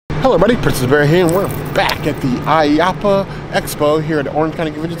Hello everybody, Princess Bear here, and we're back at the IAAPA Expo here at the Orange County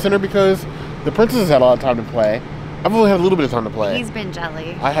Convention Center because the princess had a lot of time to play. I've only had a little bit of time to play. He's been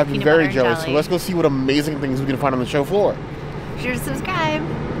jelly. I have been very jealous, so let's go see what amazing things we can find on the show floor. Be sure to subscribe.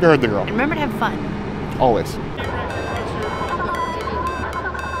 You heard the girl. And remember to have fun. Always.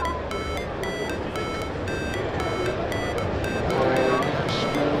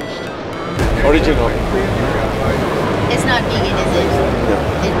 Original. It's not vegan, is it? No.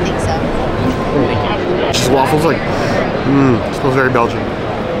 I didn't think so. Just waffles, like, smells very Belgian.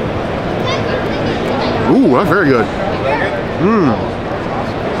 Ooh, that's very good.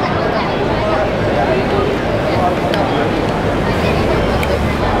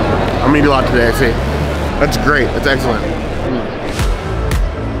 I'm gonna eat a lot today, I see. That's great, that's excellent.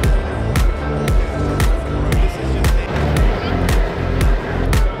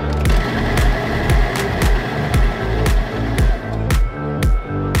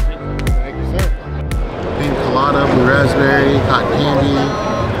 Blue raspberry, cotton candy,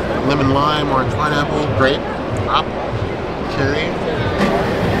 lemon lime, orange pineapple, grape, hop, cherry.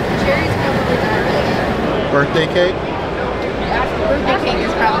 Cherry's probably not really good. Birthday cake. Birthday cake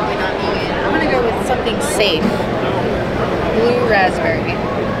is probably not vegan. I'm gonna go with something safe. Blue raspberry.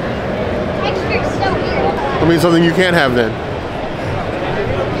 Texture's so weird. I mean something you can't have then.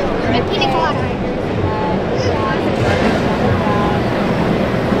 And pina colada.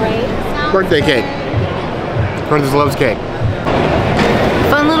 Birthday cake. Princess loves cake.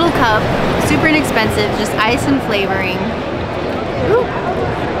 Fun little cup, super inexpensive, just ice and flavoring. Ooh.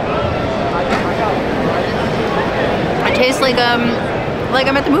 It tastes like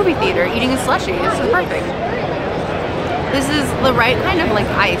I'm at the movie theater eating a slushie. This is perfect. This is the right kind of like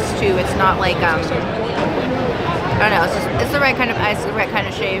ice too. It's not like I don't know. It's the right kind of ice, the right kind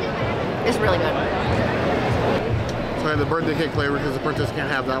of shape. It's really good. So I have the birthday cake flavor because the princess can't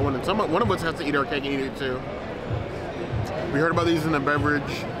have that one, and one of us has to eat our cake and eat it too. We heard about these in the beverage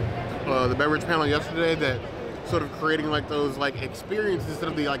panel yesterday, that sort of creating like those like experiences instead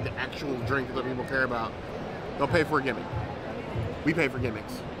of the like the actual drink that people care about. They'll pay for a gimmick. We pay for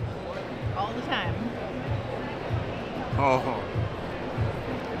gimmicks. All the time. Oh.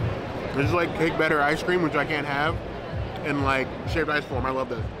 This is like cake batter ice cream, which I can't have, in like shaved ice form. I love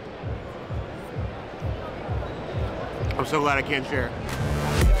this. I'm so glad I can't share.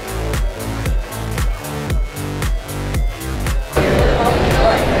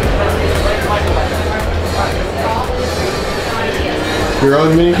 Your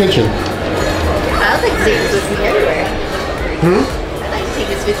own mini kitchen. I'd like to take this with me everywhere. I'd like to take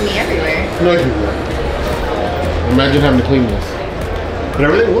this with me everywhere. No, you won't. Imagine having to clean this. But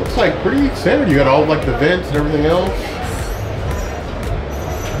everything looks like pretty standard. You got all like the vents and everything else.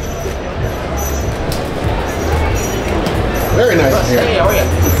 Very nice here. Hey, how are you?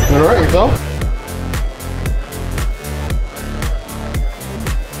 All right, yourself?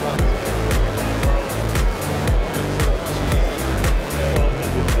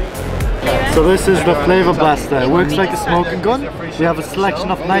 So this is the flavor blaster. It works like a smoking gun. We have a selection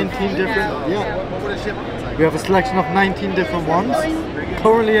of 19 different. We have a selection of 19 different ones.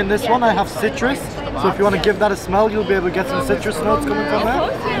 Currently in this one I have citrus. So if you want to give that a smell, you'll be able to get some citrus notes coming from there.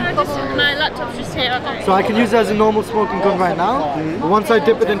 My laptop's just here. So I can use it as a normal smoking gun right now. But once I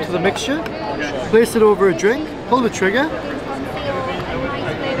dip it into the mixture, place it over a drink, pull the trigger,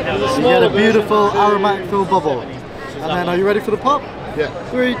 you get a beautiful aromatic filled bubble. And then are you ready for the pop? Yeah.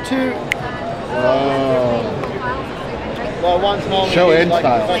 3, 2. Show Ed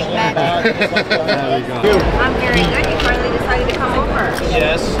style. There you go. I'm very good. You finally decided to come over.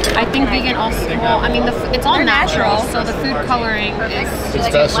 Yes. I think vegan also. Well, I mean, it's all natural, so the food coloring is. It's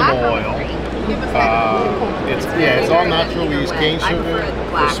vegetable oil. It's all natural. We use cane sugar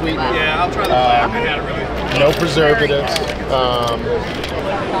for sweetening. Yeah, I'll try the black. I got it really. No preservatives.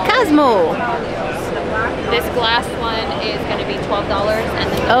 Cosmo. This glass one is going to be $12,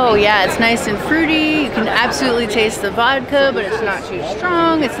 and then Oh yeah, it's nice and fruity. You can absolutely taste the vodka, but it's not too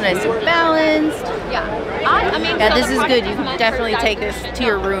strong. It's nice and balanced. yeah. I mean, Yeah, so this the is price good. You is can definitely take this to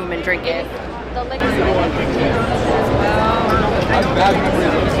your room and drink it. The liquor.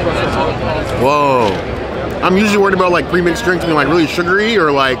 Whoa. I'm usually worried about like pre-mixed drinks being like really sugary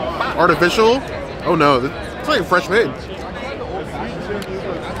or like artificial. Oh no, it's like fresh made.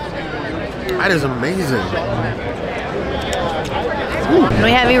 That is amazing. And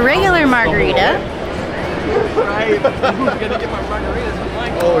we have a regular margarita.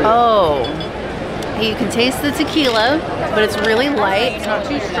 Oh. You can taste the tequila, but it's really light. It's not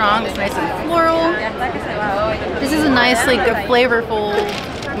too strong. It's nice and floral. This is a nice, like a flavorful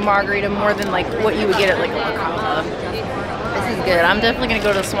margarita, more than like what you would get at like a La Cava. This is good. I'm definitely gonna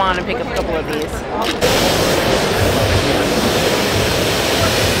go to Swan and pick up a couple of these.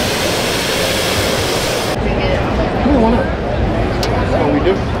 Why not? That's what we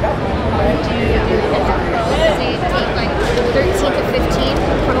do. Like 13 to 15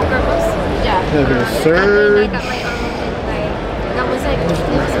 for girls. Yeah. There's a surge. That was like,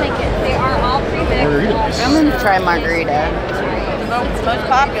 they are all Margaritas. I'm gonna try margarita. It's most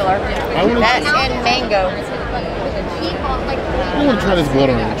popular. That and mango. I want to try this blood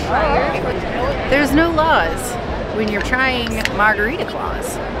orange. There's no laws when you're trying margarita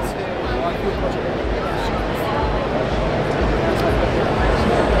claws.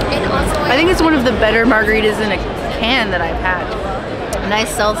 I think it's one of the better margaritas in a can that I've had. Nice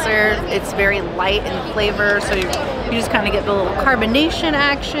seltzer. It's very light in flavor, so you just kind of get the little carbonation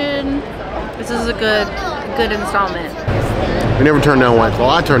action. This is a good installment. We never turn down Whiteclaw.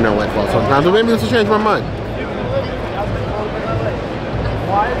 I turn down Whiteclaw sometimes, but maybe this will change my mind.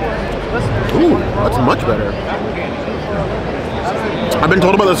 Ooh, that's much better. I've been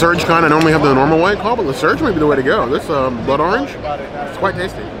told about the surge kind. I normally have the normal Whiteclaw, but the surge may be the way to go. This blood orange, it's quite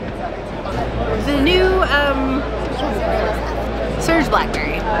tasty. The new surge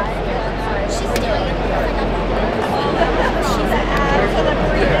blackberry.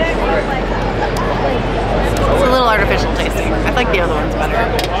 It's a little artificial tasting. I like the other ones better.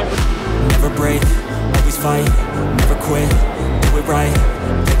 Never break, always fight, never quit, do it right,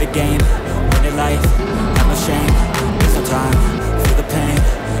 play the game, win it life, have no shame, there's no time, feel the pain,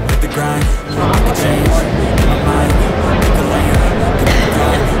 live the grind, make a change, in my mind, pick a lane, commit the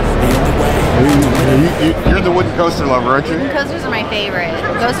ride, the only way. You're the wooden coaster lover, aren't you? Wooden coasters are my favorite.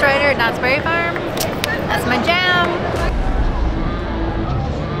 Ghost Rider at Knott's Berry Farm, that's my jam.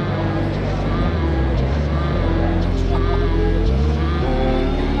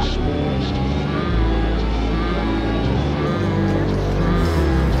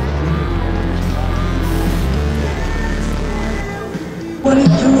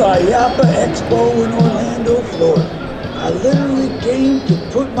 To IAAPA Expo in Orlando, Florida. I literally came to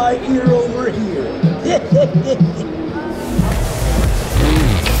put my ear over here.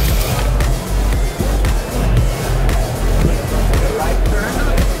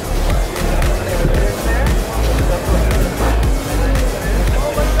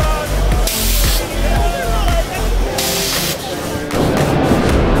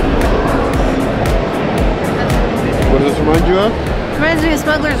 What does this remind you of? Reminds me of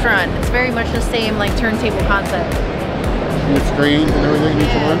Smuggler's Run. It's very much the same like turntable concept. And the screens and everything in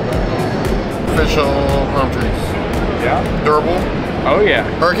each one. Official palm trees. Yeah. Durable. Oh yeah.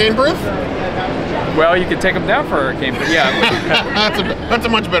 Hurricane proof? Well, you could take them down for a hurricane, but yeah. that's a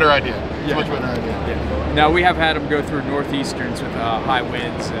much better idea. Yeah. Much better idea. Yeah. Now we have had them go through northeasterns with high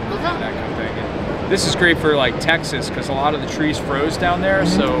winds and that kind of thing. And this is great for like Texas because a lot of the trees froze down there.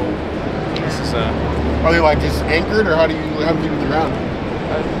 So this is a. Are they like just anchored, or how do you have them the ground?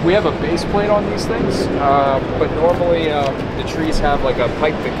 We have a base plate on these things, but normally the trees have like a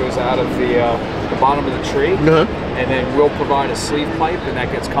pipe that goes out of the bottom of the tree, and then we'll provide a sleeve pipe, and that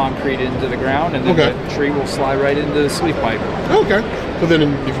gets concrete into the ground, and then the tree will slide right into the sleeve pipe. Okay. So then,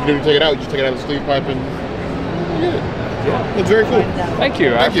 if you're going to take it out, you just take it out of the sleeve pipe and yeah, that's very cool. Thank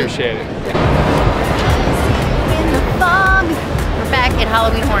you. I appreciate it. In the fog, we're back at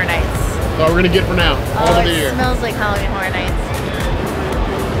Halloween Horror Nights. That's all we're gonna get for now. All of the year. It smells like Halloween Horror Nights.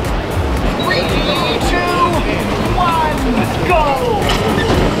 3, 2, 1, go!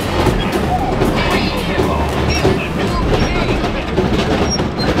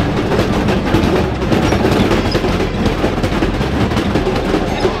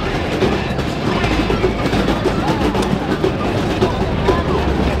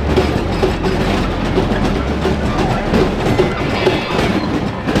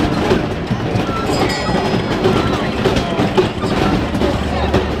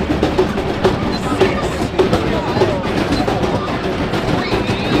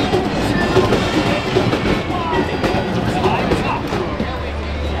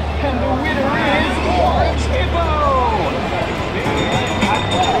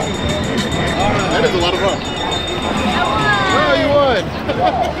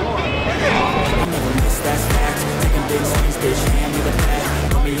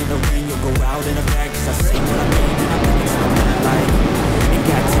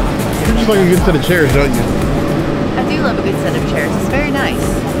 You like a good set of chairs, don't you? I do love a good set of chairs. It's very nice.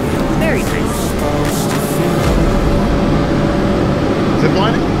 Very nice.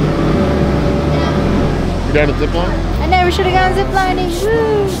 Ziplining? You down to zipline? I never should have gone ziplining.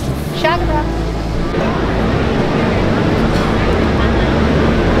 Woo! Shaka rock.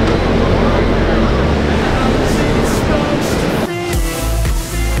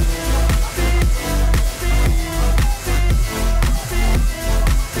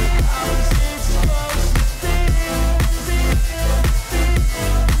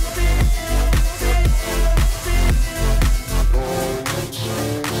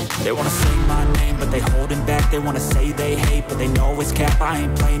 They wanna sing my name, but they holding back. They wanna say they hate, but they know it's cap. I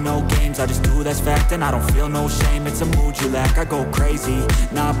ain't play no games, I just do that's fact. And I don't feel no shame, it's a mood you lack. I go crazy,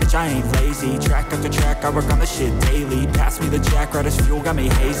 nah bitch I ain't lazy. Track after track, I work on the shit daily. Pass me the jack, right as fuel, got me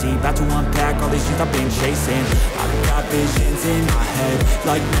hazy. About to unpack all these things I've been chasing. I've got visions in my head,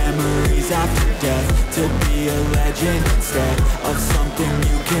 like memories after death. To be a legend instead of something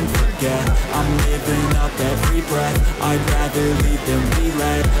you can forget. I'm living up every breath, I'd rather lead than be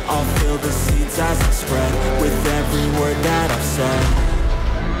led. I'll fill the seeds as I spread, with every word that I've said.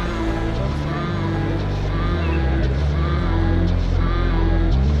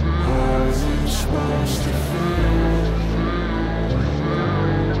 Wasn't supposed to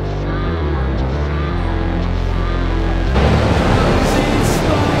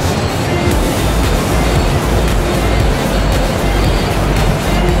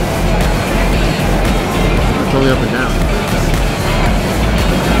Up and down.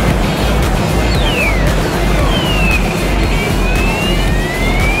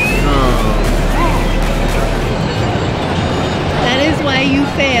 That is why you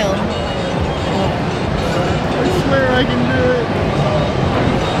failed. I swear I can do it.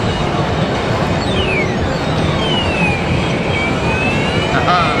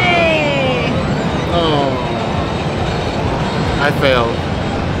 Hey! Oh. I failed.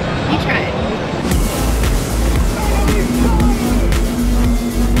 You tried.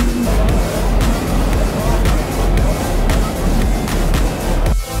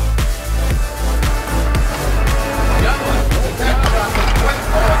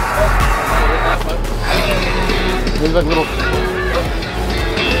 These like little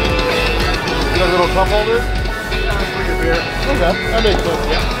cup holders? For your beer. Okay, that makes sense.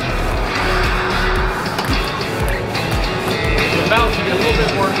 Yeah. The balance, you get a little bit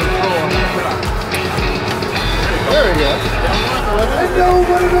more control on that shot. There we go. I know,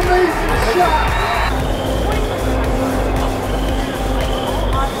 what an amazing shot!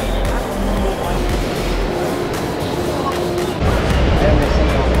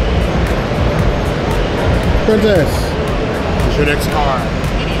 Princess, it's your next car.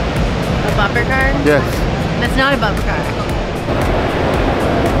 A bumper car? Yes. That's not a bumper car.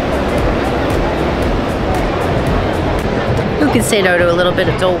 Who can say no to a little bit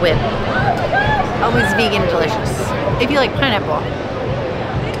of Dole Whip? Always vegan delicious. If you like pineapple.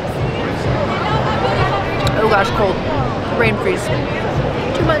 Oh gosh, cold. Brain freeze.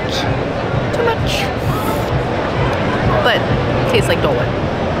 Too much. Too much. But tastes like Dole Whip.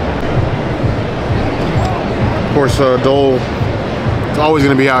 Of course, Dole, it's always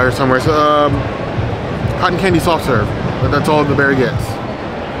going to be out here somewhere. So, cotton candy soft serve. That's all the berry gets.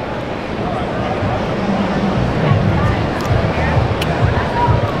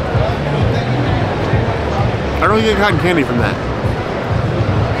 I don't really get cotton candy from that.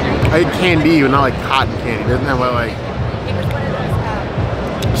 I get candy, but not like cotton candy. It doesn't have like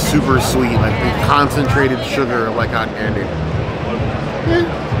super sweet, like the concentrated sugar of like cotton candy.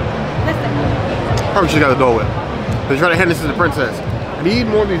 Probably should have got the Dole Whip. They're trying to hand this to the princess. I need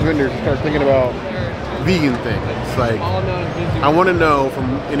more of these vendors to start thinking about vegan things. Like, I want to know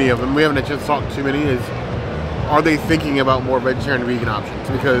from any of them, we haven't had a chance to talk to too many, is are they thinking about more vegetarian and vegan options?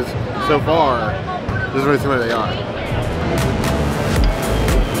 Because so far, doesn't really seem like they are.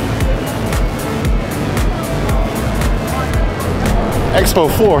 Expo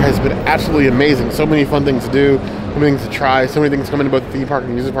 4 has been absolutely amazing. So many fun things to do, so many things to try, so many things coming about the theme park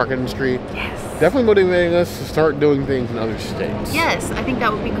and music park industry. Yes. Definitely motivating us to start doing things in other states. Yes, I think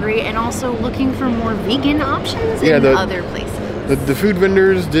that would be great. And also looking for more vegan options in other places. The food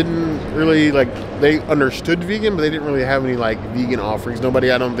vendors didn't really, like, they understood vegan, but they didn't really have any, like, vegan offerings.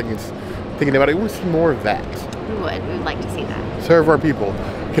 Nobody, I don't think, is thinking about it. We want to see more of that. We would. We would like to see that. Serve our people.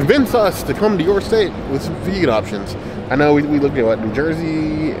 Convince us to come to your state with some vegan options. I know we looked at, what, New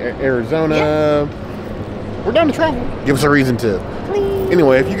Jersey, Arizona. Yeah. We're down to travel. Give us a reason to. Please.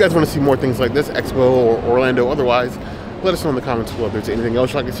 Anyway, if you guys want to see more things like this, Expo or Orlando otherwise, let us know in the comments below if there's anything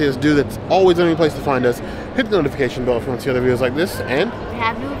else you'd like to see us do. That's always the only place to find us. Hit the notification bell if you want to see other videos like this. And we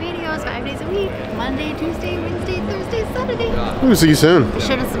have new videos 5 days a week. Monday, Tuesday, Wednesday, Thursday, Saturday. We'll see you soon. Be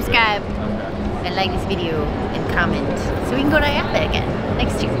sure to subscribe and like this video and comment so we can go to IAAPA again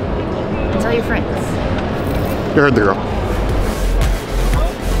next year. And tell your friends. You heard the girl.